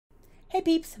Hey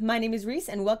peeps, my name is Reese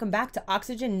and welcome back to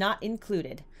Oxygen Not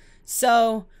Included.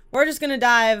 So, we're just gonna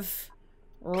dive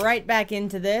right back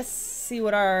into this, see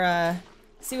what our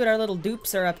little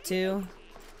dupes are up to.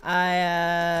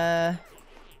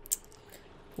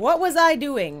 What was I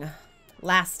doing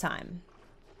last time?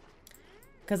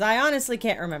 Because I honestly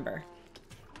can't remember.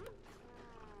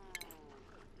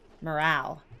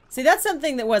 Morale. See, that's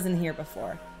something that wasn't here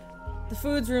before. The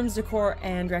foods, rooms, decor,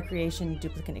 and recreation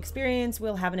duplicate experience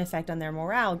will have an effect on their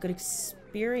morale. Good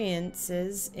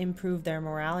experiences improve their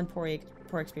morale, and poor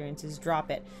experiences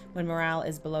drop it. When morale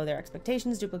is below their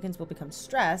expectations, duplicants will become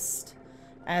stressed.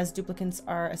 As duplicants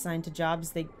are assigned to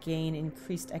jobs, they gain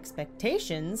increased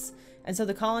expectations, and so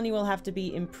the colony will have to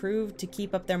be improved to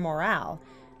keep up their morale.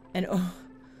 And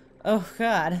oh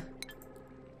god.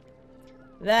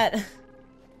 That...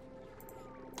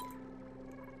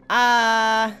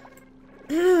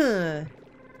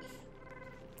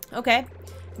 Okay.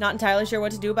 Not entirely sure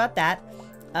what to do about that.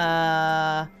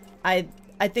 I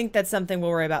think that's something we'll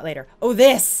worry about later. Oh,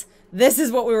 this! This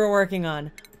is what we were working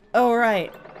on. Oh,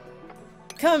 right.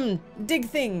 Come, dig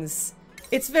things.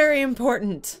 It's very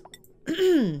important.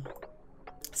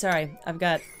 Sorry, I've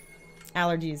got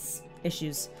allergies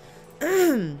issues.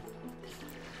 Okay,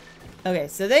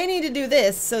 so they need to do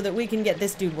this so that we can get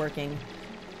this dude working.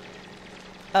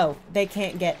 Oh, they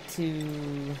can't get to...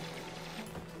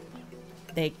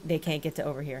 They can't get to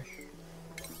over here.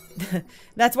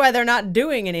 That's why they're not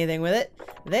doing anything with it.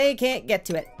 They can't get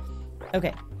to it.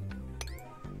 Okay.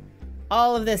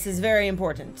 All of this is very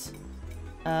important.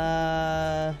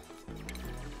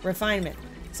 Refinement.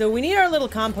 So we need our little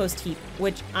compost heap,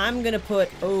 which I'm gonna put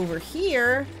over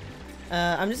here.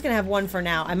 I'm just gonna have one for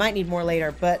now. I might need more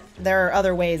later, but there are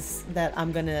other ways that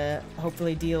I'm gonna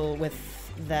hopefully deal with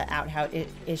the outhouse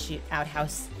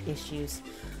issues.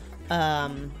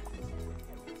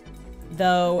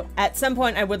 Though at some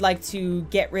point I would like to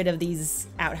get rid of these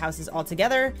outhouses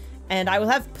altogether, and I will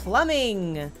have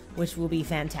plumbing, which will be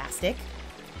fantastic.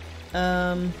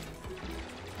 Hey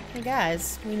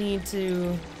guys, we need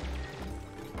to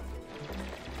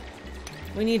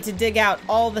dig out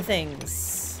all the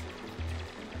things.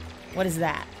 What is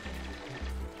that?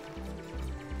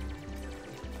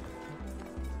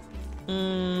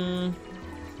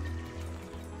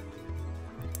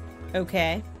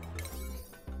 Okay.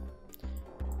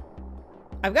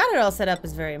 I've got it all set up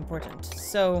as very important,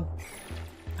 so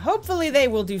hopefully they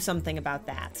will do something about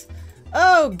that.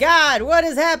 Oh god, what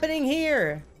is happening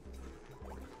here?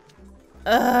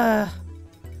 Oh,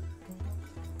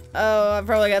 I've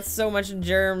probably got so much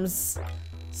germs.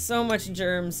 So much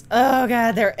germs. Oh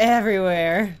god, they're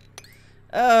everywhere.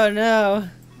 Oh no.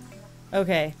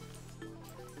 Okay.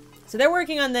 So they're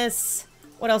working on this.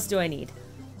 What else do I need?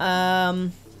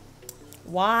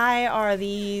 Why are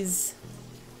these...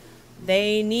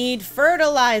 They need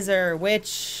fertilizer,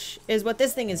 which is what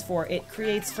this thing is for. It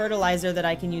creates fertilizer that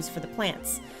I can use for the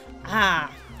plants.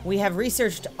 Ah, we have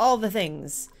researched all the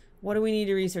things. What do we need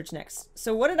to research next?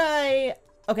 So what did I...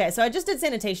 Okay, so I just did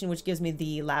sanitation, which gives me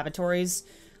the lavatories,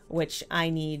 which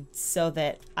I need so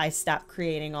that I stop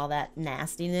creating all that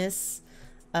nastiness.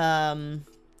 But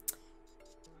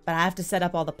I have to set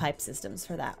up all the pipe systems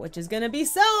for that, which is going to be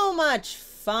so much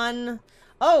fun.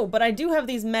 Oh, but I do have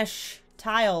these mesh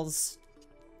tiles,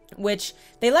 which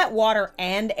they let water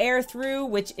and air through,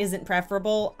 which isn't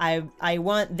preferable. I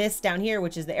want this down here,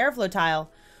 which is the airflow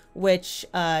tile, which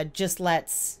just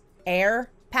lets air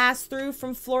pass through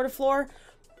from floor to floor.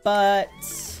 But...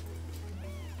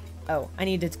 Oh, I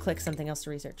need to click something else to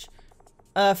research.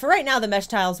 For right now, the mesh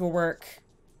tiles will work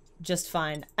just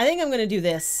fine. I think I'm going to do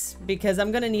this because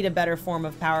I'm going to need a better form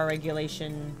of power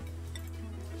regulation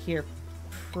here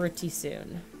pretty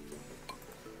soon.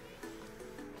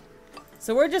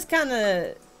 So we're just kind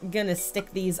of going to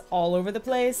stick these all over the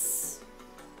place.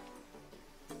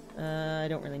 I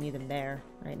don't really need them there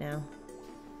right now.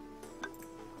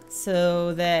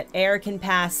 So that air can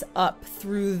pass up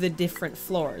through the different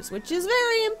floors, which is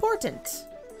very important.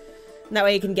 And that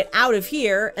way you can get out of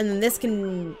here, and then this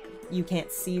can... You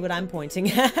can't see what I'm pointing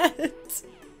at.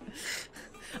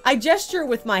 I gesture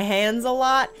with my hands a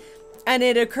lot, and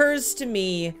it occurs to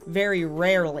me very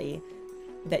rarely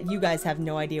that you guys have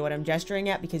no idea what I'm gesturing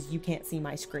at because you can't see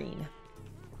my screen.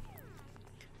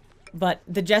 But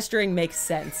the gesturing makes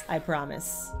sense, I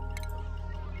promise.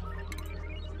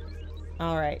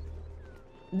 Alright.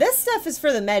 This stuff is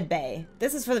for the med bay.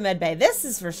 This is for the med bay. This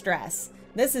is for stress.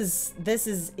 This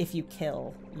is if you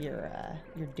kill your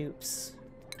dupes.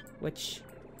 Which,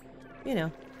 you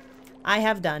know, I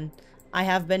have done. I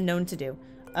have been known to do.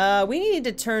 We need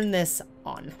to turn this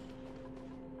on.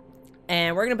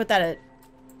 And we're going to put that at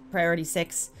priority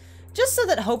 6. Just so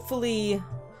that hopefully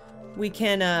we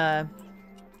can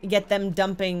get them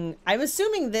dumping. I'm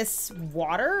assuming this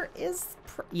water is...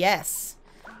 yes.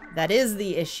 That is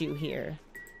the issue here.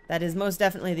 That is most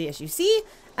definitely the issue. See?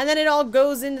 And then it all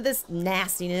goes into this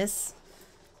nastiness.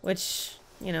 Which,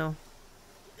 you know...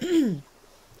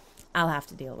 I'll have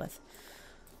to deal with.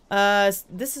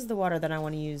 This is the water that I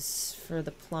want to use for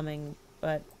the plumbing.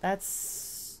 But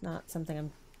that's not something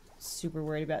I'm super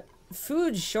worried about.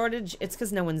 Food shortage. It's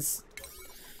because no one's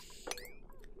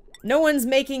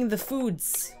making the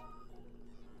foods.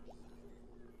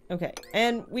 Okay,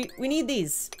 and we need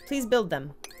these. Please build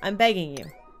them. I'm begging you.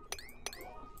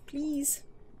 Please.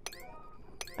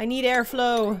 I need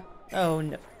airflow. Oh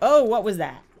no. Oh, what was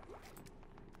that?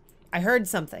 I heard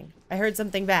something. I heard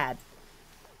something bad.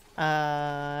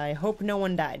 I hope no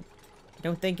one died. I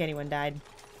don't think anyone died.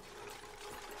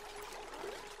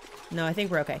 No, I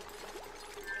think we're okay.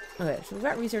 Okay, so we've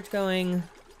got research going.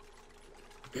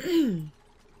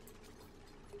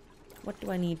 What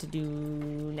do I need to do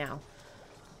now?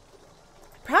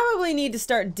 Probably need to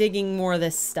start digging more of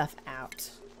this stuff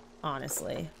out,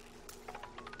 honestly.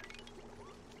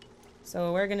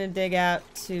 So we're gonna dig out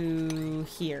to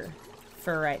here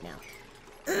for right now.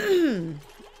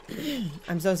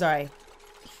 I'm so sorry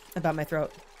about my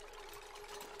throat.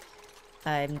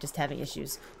 I'm just having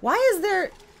issues. Why is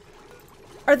there...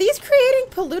 Are these creating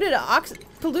polluted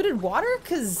water?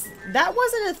 Because that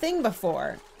wasn't a thing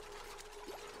before.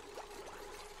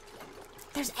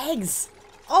 There's eggs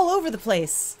all over the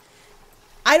place.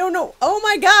 I don't know. Oh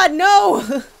my god,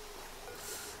 no!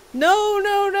 No,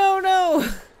 no, no, no.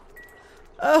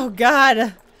 Oh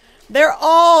god. They're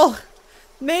all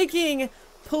making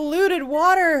polluted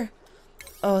water.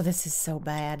 Oh, this is so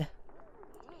bad.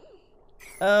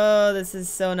 Oh, this is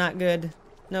so not good.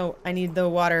 No, I need the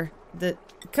water.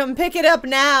 Come pick it up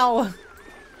now.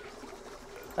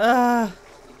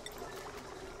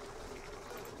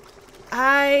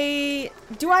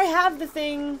 Do I have the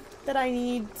thing that I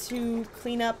need to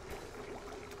clean up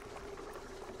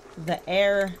the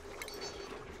air?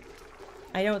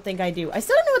 I don't think I do. I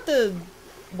still don't know what the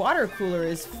water cooler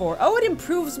is for. Oh, it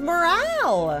improves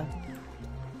morale.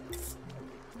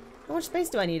 How much space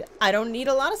do I need? I don't need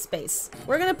a lot of space.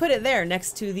 We're gonna put it there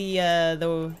next to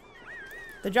the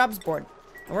jobs board.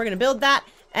 And we're gonna build that,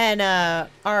 and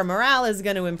our morale is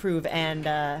gonna improve.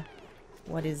 And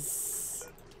what is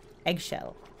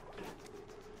eggshell?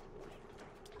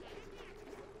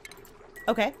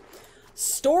 Okay,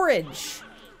 storage.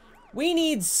 We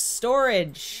need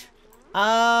storage.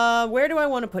 Where do I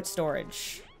want to put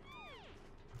storage?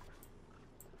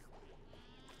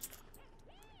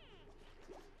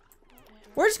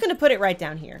 We're just gonna put it right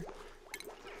down here.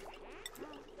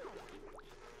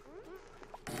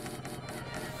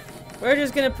 We're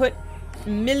just gonna put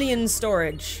million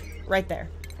storage right there.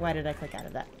 Why did I click out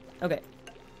of that? Okay.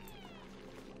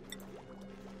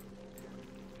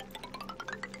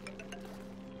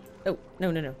 Oh, no,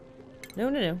 no, no. No,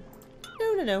 no, no.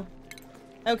 No, no, no.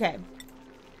 Okay.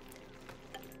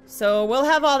 So we'll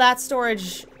have all that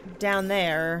storage down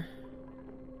there.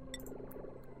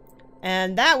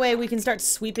 And that way we can start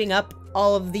sweeping up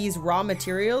all of these raw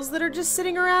materials that are just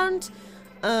sitting around.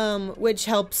 Which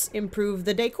helps improve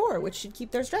the decor, which should keep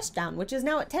their stress down, which is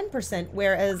now at 10%,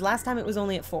 whereas last time it was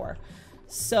only at 4%.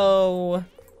 So,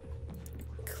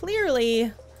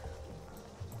 clearly,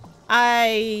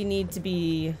 I need to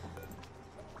be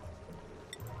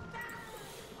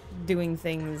doing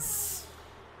things...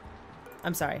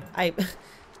 I'm sorry.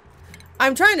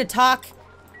 I'm trying to talk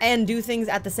and do things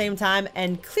at the same time,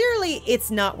 and clearly it's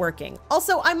not working.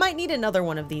 Also, I might need another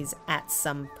one of these at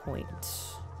some point.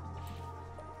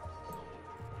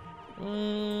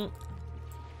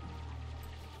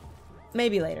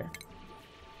 Maybe later.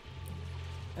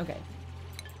 Okay.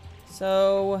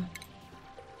 So,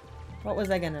 what was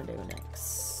I gonna do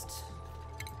next?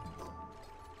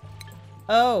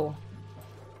 Oh.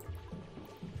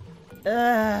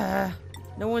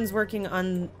 No one's working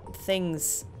on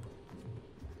things.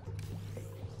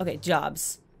 Okay,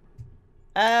 jobs.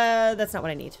 That's not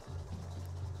what I need.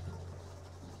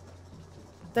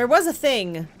 There was a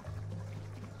thing.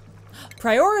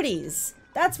 Priorities.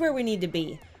 That's where we need to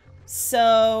be.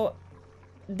 So,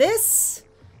 this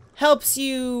helps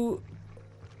you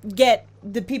get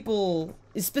the people,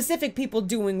 specific people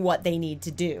doing what they need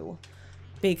to do.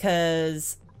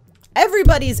 Because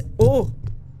everybody's... Oh!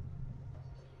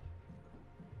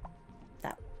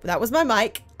 That was my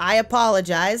mic. I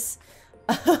apologize.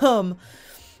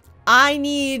 I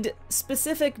need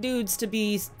specific dudes to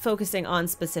be focusing on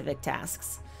specific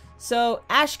tasks. So,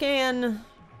 Ashcan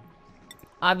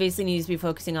obviously needs to be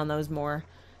focusing on those more.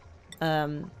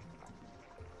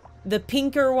 The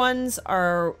pinker ones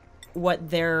are what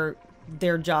their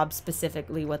job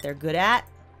specifically, what they're good at.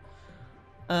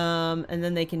 And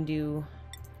then they can do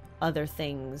other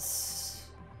things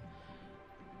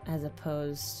as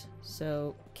opposed.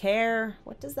 So care,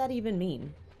 what does that even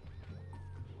mean?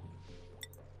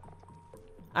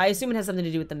 I assume it has something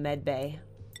to do with the med bay.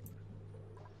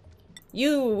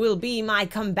 You will be my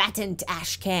combatant,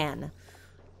 Ashcan.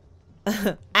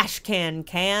 Ashcan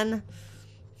can.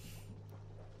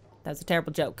 That was a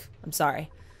terrible joke. I'm sorry.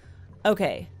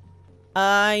 Okay.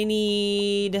 I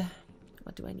need...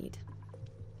 What do I need?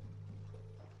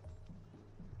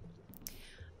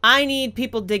 I need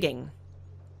people digging.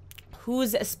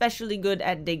 Who's especially good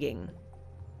at digging?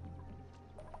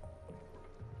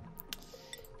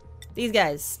 These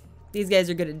guys. These guys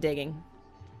are good at digging.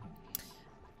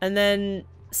 And then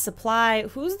supply.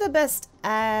 Who's the best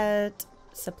at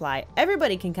supply?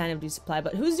 Everybody can kind of do supply,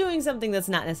 but who's doing something that's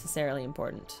not necessarily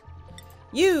important?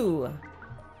 You!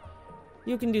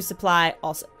 You can do supply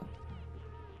also.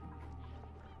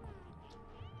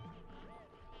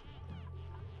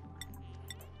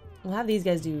 We'll have these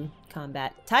guys do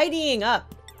combat. Tidying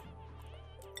up!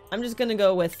 I'm just gonna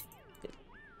go with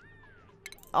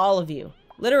all of you.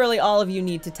 Literally all of you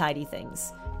need to tidy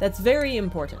things. That's very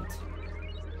important.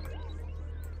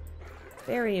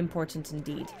 Very important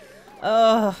indeed.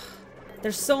 Ugh.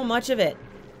 There's so much of it.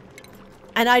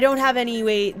 And I don't have any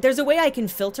way... There's a way I can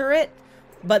filter it,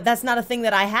 but that's not a thing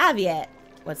that I have yet.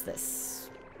 What's this?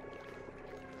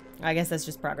 I guess that's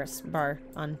just progress bar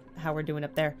on how we're doing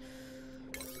up there.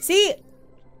 See?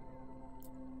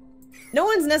 No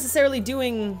one's necessarily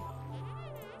doing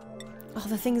all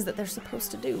the things that they're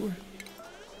supposed to do.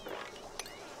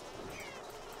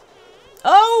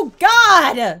 Oh,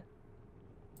 God!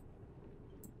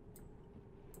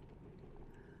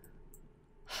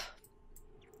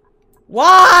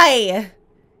 Why?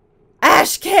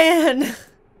 Ashcan!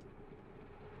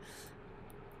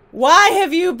 Why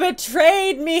have you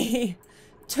betrayed me?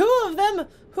 Two of them?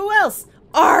 Who else?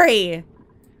 Ari!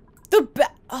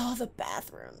 The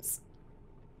bathrooms.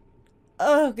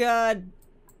 Oh, God.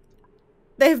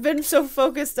 They've been so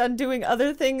focused on doing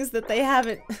other things that they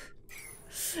haven't...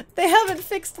 they haven't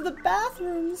fixed the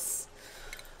bathrooms.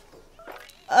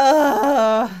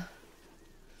 I'm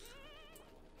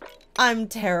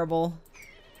terrible.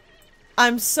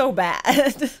 I'm so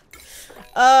bad.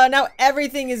 Now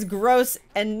everything is gross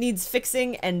and needs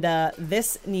fixing, and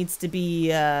this needs to be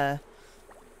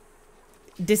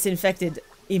disinfected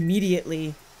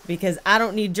immediately because I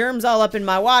don't need germs all up in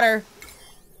my water.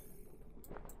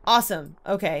 Awesome.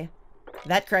 Okay.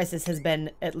 That crisis has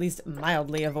been at least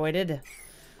mildly avoided.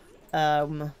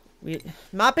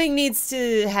 Mopping needs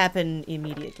to happen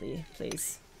immediately,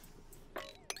 please.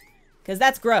 Because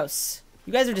that's gross.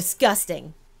 You guys are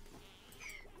disgusting.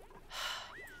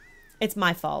 It's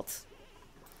my fault.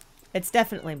 It's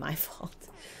definitely my fault.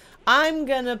 I'm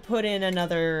gonna put in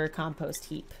another compost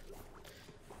heap.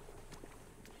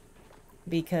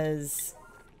 Because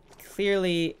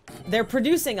clearly they're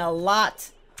producing a lot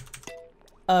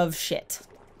of shit.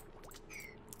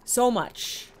 So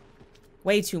much.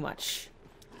 Way too much.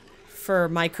 For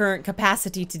my current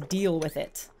capacity to deal with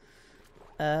it.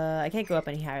 I can't go up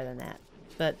any higher than that.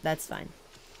 But that's fine.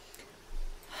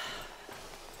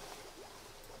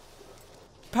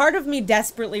 Part of me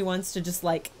desperately wants to just,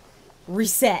 like,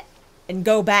 reset and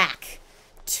go back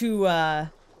to,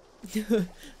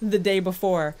 the day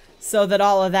before so that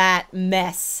all of that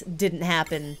mess didn't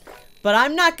happen. But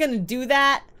I'm not gonna do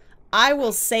that. I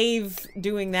will save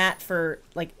doing that for,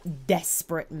 like,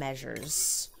 desperate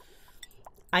measures.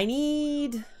 I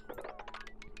need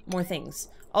more things.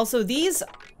 Also, these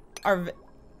are...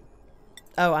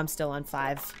 Oh, I'm still on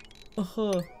 5.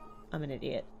 I'm an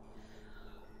idiot.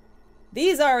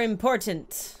 These are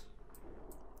important.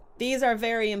 These are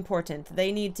very important.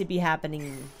 They need to be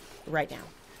happening right now.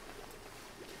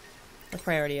 What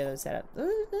priority are those set up? Those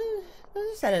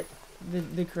are set at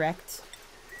the correct.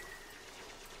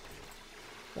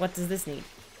 What does this need?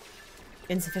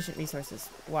 Insufficient resources.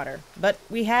 Water. But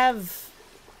we have...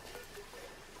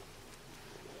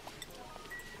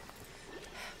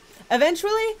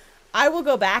 Eventually, I will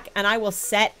go back and I will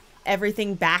set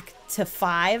everything back to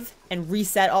 5 and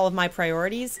reset all of my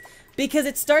priorities, because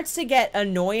it starts to get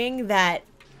annoying that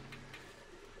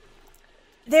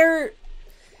they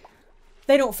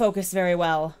don't focus very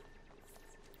well.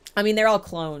 I mean, they're all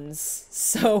clones,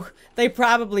 so they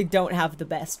probably don't have the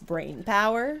best brain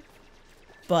power,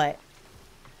 but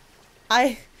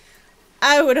I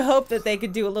would hope that they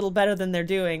could do a little better than they're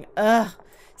doing. Ugh.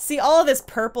 See, all of this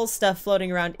purple stuff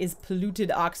floating around is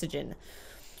polluted oxygen,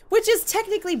 Which is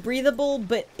technically breathable,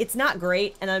 but it's not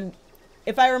great, and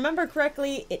if I remember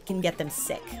correctly, it can get them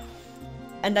sick.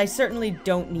 And I certainly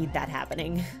don't need that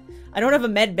happening. I don't have a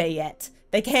med bay yet.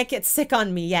 They can't get sick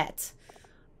on me yet.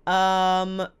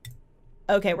 Okay,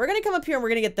 we're gonna come up here and we're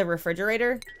gonna get the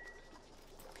refrigerator.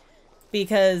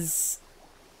 Because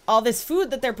all this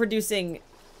food that they're producing,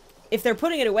 if they're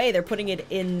putting it away, they're putting it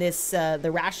in this,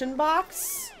 the ration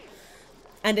box.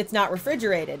 And it's not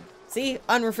refrigerated. See?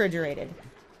 Unrefrigerated.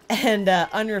 And,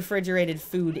 unrefrigerated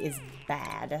food is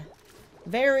bad.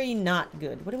 Very not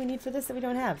good. What do we need for this that we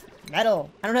don't have? Metal.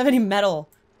 I don't have any metal.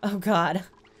 Oh, God.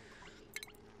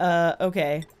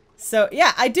 Okay. So,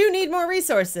 yeah, I do need more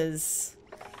resources.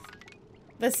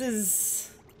 This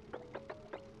is...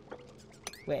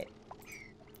 Wait.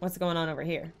 What's going on over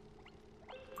here?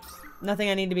 Nothing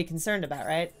I need to be concerned about,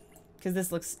 right? Because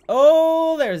this looks...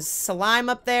 Oh, there's slime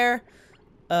up there.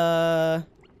 Oh!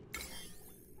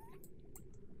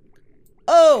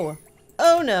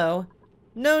 Oh, no.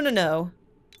 No, no, no.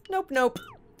 Nope, nope.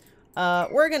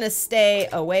 We're gonna stay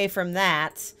away from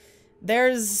that.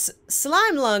 There's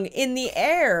slime lung in the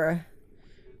air.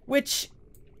 Which,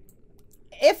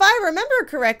 if I remember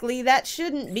correctly, that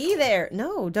shouldn't be there.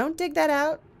 No, don't dig that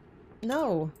out.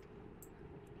 No.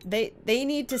 They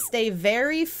need to stay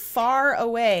very far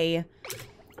away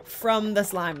from the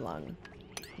slime lung.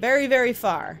 Very, very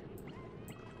far.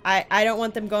 I don't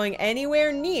want them going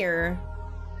anywhere near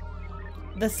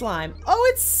the slime. Oh,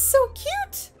 it's so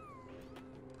cute!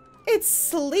 It's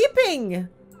sleeping!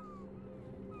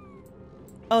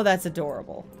 Oh, that's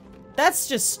adorable. That's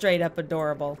just straight up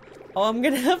adorable. Oh, I'm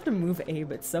gonna have to move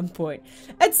Abe at some point.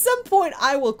 At some point,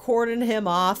 I will cordon him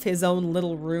off his own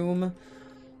little room.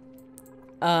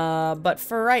 But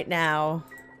for right now,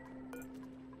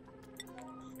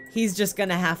 he's just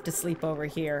gonna have to sleep over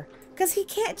here. Because he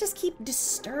can't just keep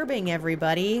disturbing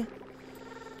everybody.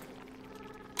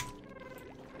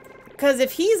 Because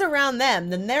if he's around them,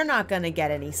 then they're not gonna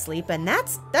get any sleep, and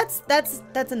that's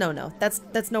a no-no.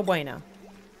 That's no bueno.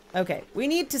 Okay, we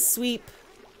need to sweep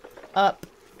up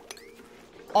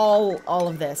all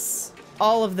of this.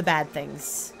 All of the bad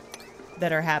things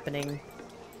that are happening.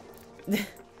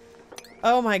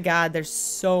 Oh my god, there's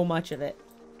so much of it.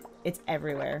 It's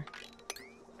everywhere.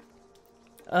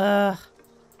 Ugh.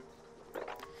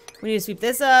 We need to sweep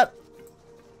this up.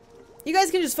 You guys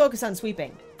can just focus on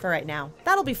sweeping for right now.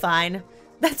 That'll be fine.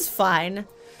 That's fine.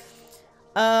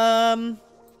 And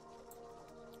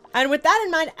with that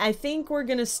in mind, I think we're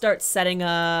gonna start setting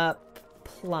up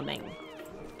plumbing.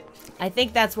 I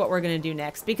think that's what we're gonna do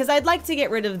next, because I'd like to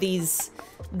get rid of these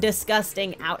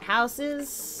disgusting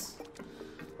outhouses.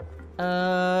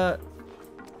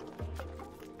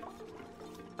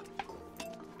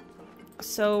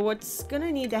 So what's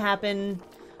gonna need to happen...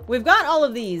 We've got all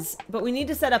of these, but we need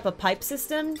to set up a pipe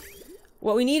system.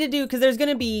 What we need to do, because there's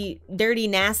going to be dirty,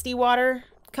 nasty water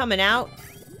coming out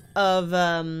of,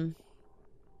 I don't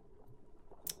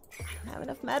have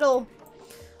enough metal.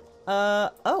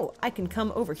 Oh, I can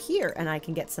come over here and I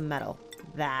can get some metal.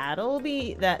 That'll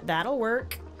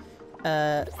work.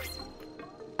 I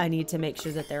need to make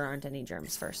sure that there aren't any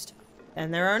germs first.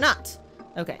 And there are not.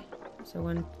 Okay. So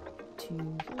 1,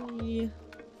 2, 3,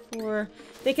 4.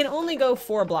 They can only go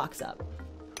 4 blocks up.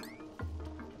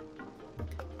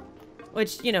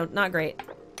 Which, you know, not great.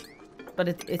 But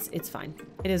it's fine.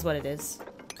 It is what it is.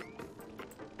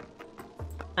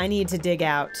 I need to dig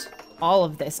out all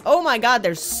of this. Oh my god,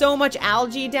 there's so much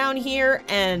algae down here,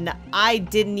 and I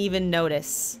didn't even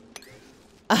notice.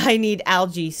 I need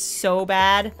algae so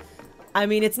bad. I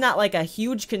mean, it's not like a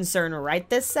huge concern right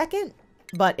this second,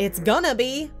 but it's gonna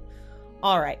be.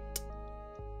 Alright.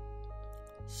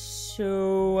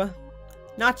 So,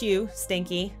 not you,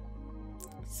 Stinky.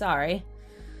 Sorry.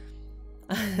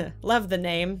 Love the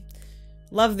name.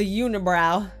 Love the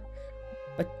unibrow.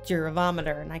 But you're a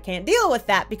vomiter, and I can't deal with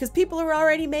that because people are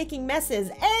already making messes,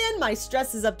 and my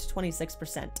stress is up to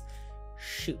 26%.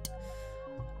 Shoot.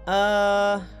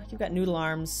 You've got noodle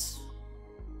arms.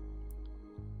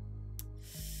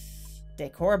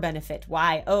 Decor benefit.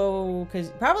 Why? Oh,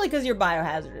 probably because you're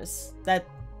biohazardous.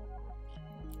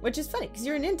 Which is funny, because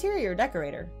you're an interior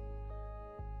decorator.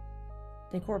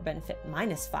 Decor benefit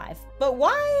 -5. But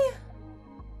why?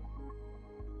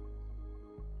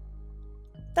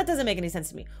 That doesn't make any sense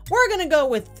to me. We're gonna go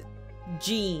with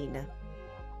Jean.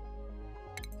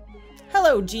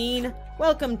 Hello, Jean.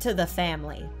 Welcome to the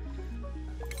family.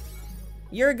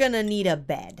 You're gonna need a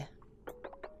bed.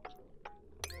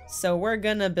 So we're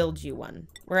gonna build you one.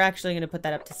 We're actually gonna put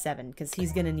that up to 7, because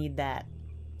he's gonna need that,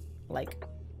 like,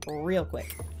 real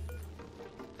quick.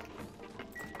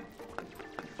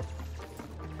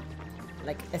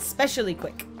 Like, especially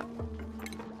quick.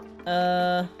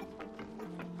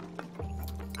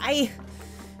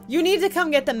 You need to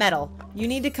come get the metal. You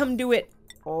need to come do it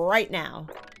right now.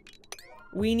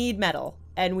 We need metal,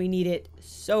 and we need it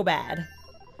so bad.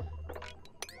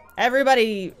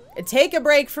 Everybody, take a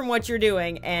break from what you're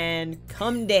doing and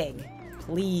come dig,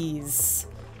 please.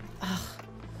 Ugh,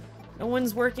 no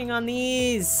one's working on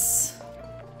these.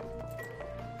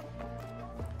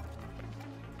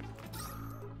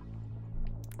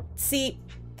 See,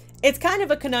 it's kind of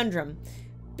a conundrum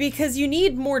because you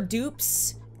need more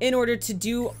dupes in order to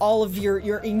do all of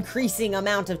your increasing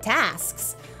amount of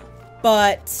tasks.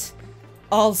 But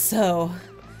also,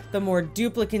 the more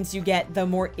duplicates you get, the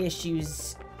more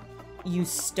issues you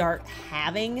start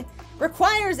having.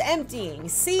 Requires emptying.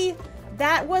 See,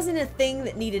 that wasn't a thing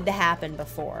that needed to happen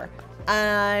before.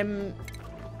 I'm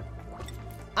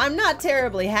not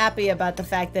terribly happy about the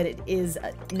fact that it is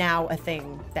now a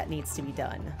thing that needs to be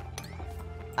done.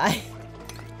 I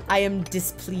am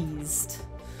displeased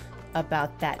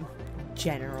about that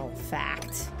general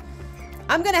fact.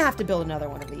 I'm gonna have to build another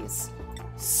one of these.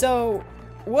 So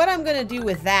what I'm gonna do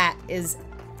with that is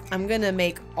I'm gonna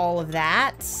make all of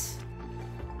that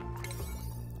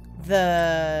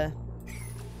the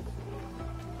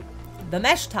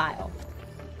mesh tile.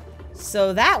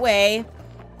 So that way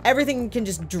everything can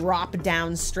just drop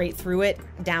down straight through it,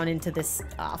 down into this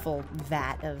awful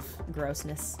vat of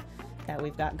grossness that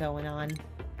we've got going on.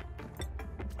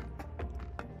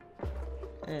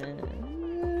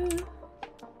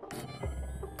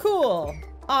 Cool.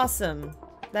 Awesome.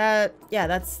 Yeah,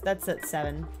 that's at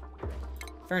 7.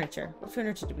 Furniture. What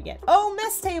furniture did we get? Oh,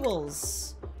 mess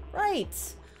tables!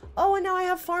 Right. Oh, and now I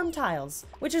have farm tiles,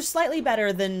 which are slightly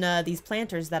better than these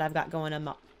planters that I've got going on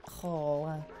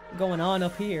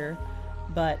up here.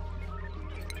 But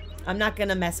I'm not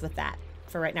gonna mess with that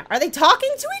for right now. Are they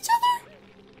talking to each other?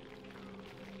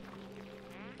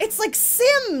 It's like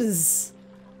Sims!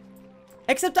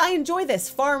 Except I enjoy this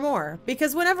far more,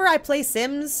 because whenever I play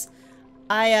Sims,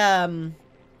 I'll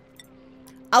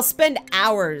spend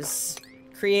hours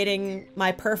creating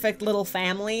my perfect little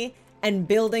family and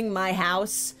building my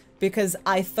house because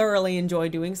I thoroughly enjoy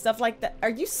doing stuff like that. Are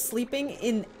you sleeping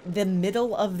in the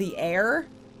middle of the air?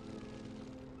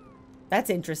 That's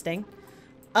interesting.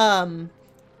 I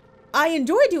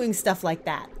enjoy doing stuff like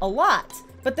that a lot.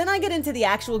 But then I get into the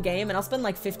actual game and I'll spend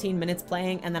like 15 minutes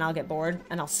playing and then I'll get bored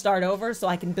and I'll start over so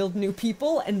I can build new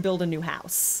people and build a new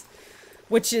house.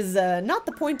 Which is not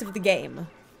the point of the game.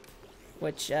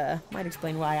 Which might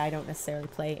explain why I don't necessarily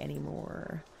play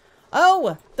anymore.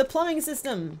 Oh! The plumbing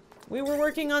system! We were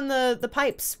working on the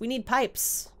pipes. We need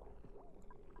pipes.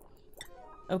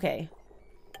 Okay.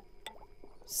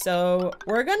 So,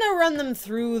 we're gonna run them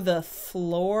through the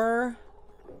floor.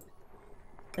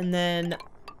 And then...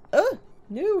 Oh!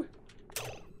 No!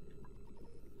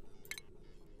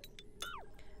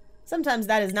 Sometimes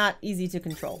that is not easy to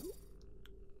control.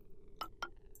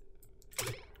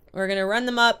 We're gonna run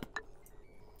them up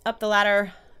the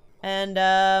ladder, and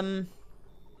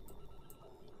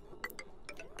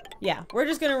yeah, we're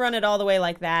just gonna run it all the way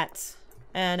like that.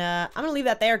 And I'm gonna leave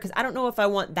that there because I don't know if I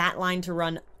want that line to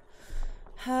run.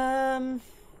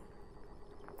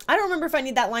 I don't remember if I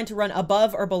need that line to run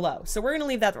above or below. So we're gonna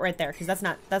leave that right there because that's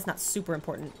not super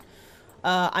important.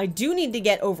 I do need to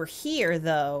get over here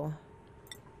though.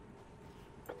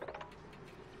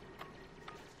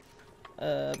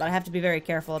 But I have to be very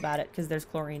careful about it because there's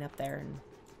chlorine up there, and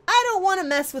I don't want to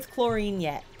mess with chlorine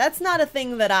yet. That's not a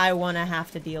thing that I want to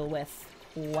have to deal with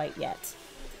quite yet.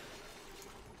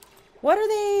 What are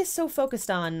they so focused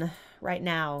on right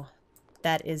now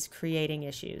that is creating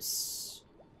issues?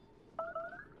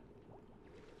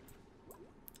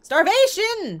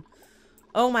 Starvation!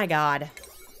 Oh my god.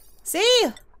 See?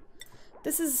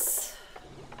 This is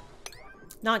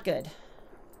not good.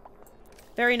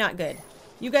 Very not good.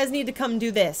 You guys need to come do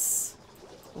this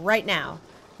right now.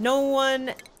 No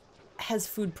one has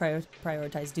food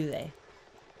prioritized, do they?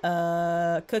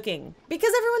 Cooking.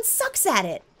 Because everyone sucks at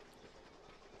it.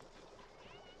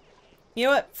 You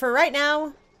know what? For right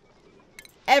now,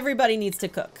 everybody needs to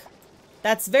cook.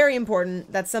 That's very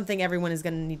important. That's something everyone is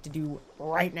going to need to do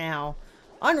right now.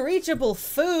 Unreachable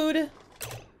food?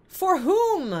 For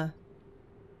whom?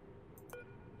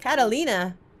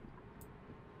 Catalina?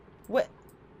 What?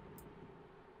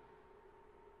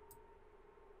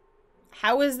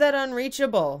 How is that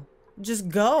unreachable? Just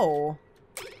go.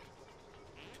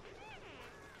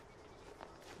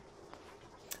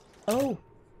 Oh,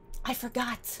 I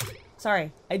forgot.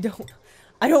 Sorry, I don't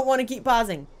want to keep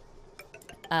pausing.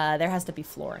 There has to be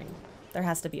flooring. There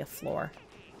has to be a floor.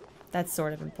 That's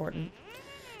sort of important.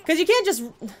 Because you can't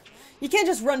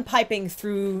just run piping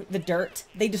through the dirt.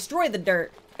 They destroy the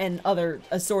dirt and other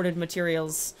assorted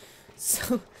materials.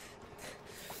 So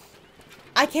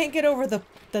I can't get over the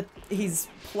he's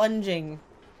plunging.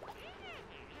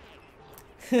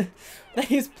 That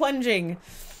he's plunging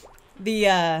the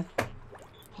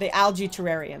algae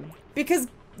terrarium, because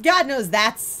God knows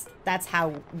that's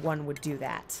how one would do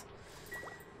that.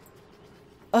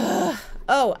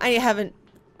 Oh, I haven't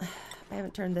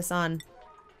turned this on.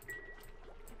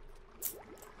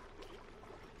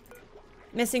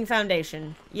 Missing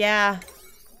foundation. Yeah.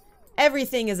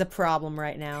 Everything is a problem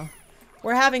right now.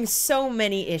 We're having so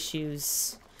many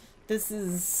issues. This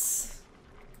is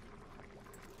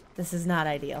not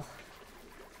ideal.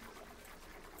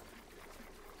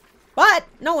 But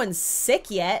no one's sick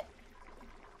yet.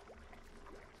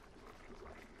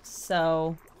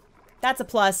 So that's a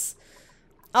plus.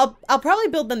 I'll probably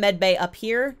build the med bay up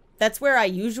here. That's where I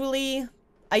usually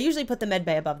put the med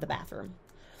bay above the bathroom.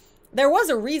 There was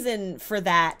a reason for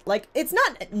that. Like, it's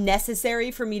not necessary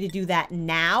for me to do that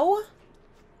now.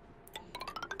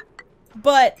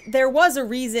 But there was a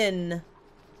reason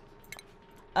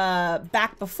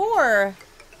back before,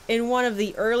 in one of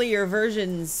the earlier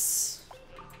versions,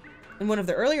 in one of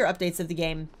the earlier updates of the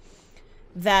game,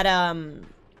 that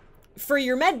for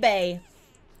your med bay,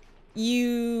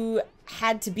 you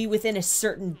had to be within a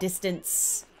certain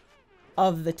distance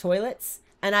of the toilets,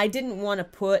 and I didn't want to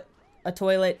put a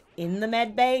toilet in the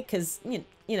med bay because you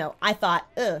know, I thought,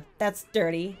 ugh, that's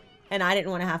dirty, and I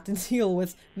didn't want to have to deal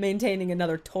with maintaining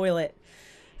another toilet.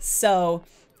 So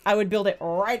I would build it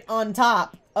right on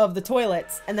top of the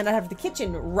toilets, and then I'd have the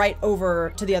kitchen right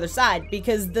over to the other side,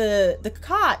 because the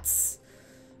cots,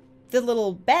 the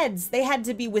little beds, they had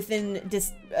to be within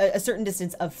a certain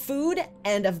distance of food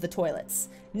and of the toilets.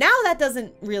 Now that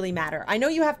doesn't really matter. I know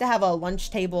you have to have a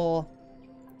lunch table,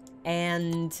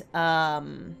 and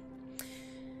you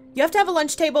have to have a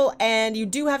lunch table, and you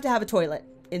do have to have a toilet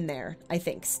in there, I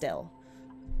think, still.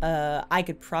 I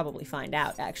could probably find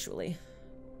out, actually.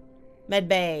 Med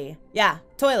bay. Yeah,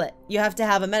 toilet. You have to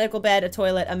have a medical bed, a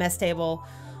toilet, a mess table.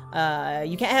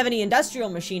 You can't have any industrial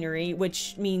machinery,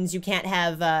 which means you can't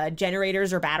have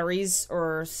generators or batteries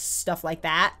or stuff like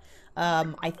that.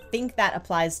 I think that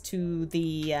applies to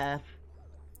the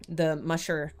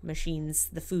musher machines,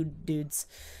 the food dudes.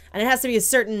 And it has to be a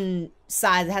certain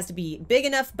size. It has to be big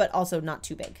enough, but also not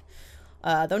too big.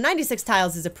 Though 96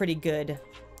 tiles is a pretty good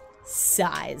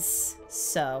size.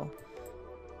 So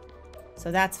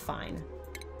that's fine.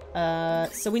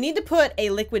 So we need to put a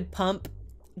liquid pump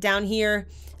down here.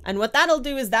 And what that'll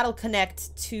do is that'll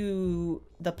connect to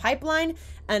the pipeline,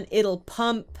 and it'll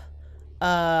pump,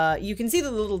 you can see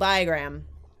the little diagram.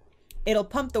 It'll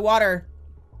pump the water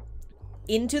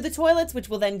into the toilets, which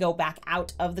will then go back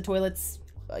out of the toilets,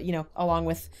 you know, along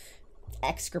with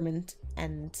excrement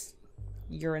and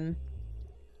urine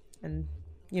and,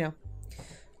 you know,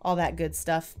 all that good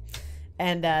stuff.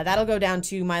 And that'll go down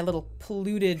to my little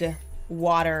polluted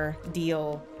water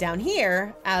deal down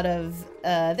here out of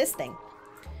this thing.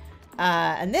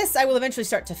 And this I will eventually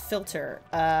start to filter.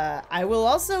 I will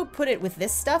also put it with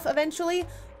this stuff eventually,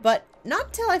 but not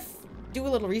until I do a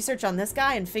little research on this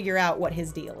guy and figure out what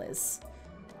his deal is.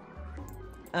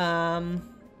 But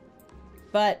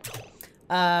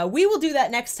we will do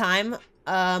that next time.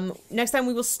 Next time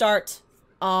we will start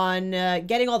on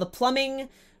getting all the plumbing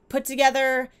put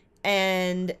together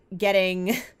and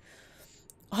getting...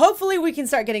 Hopefully we can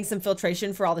start getting some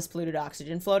filtration for all this polluted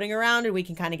oxygen floating around, and we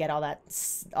can kind of get all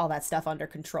that stuff under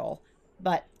control.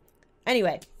 But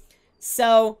anyway,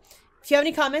 so if you have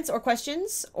any comments or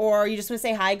questions, or you just want to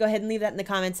say hi, go ahead and leave that in the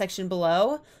comment section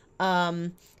below.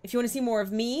 If you want to see more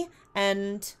of me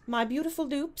and my beautiful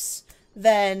dupes,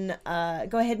 then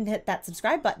go ahead and hit that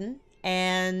subscribe button,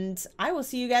 and I will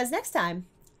see you guys next time.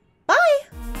 Bye!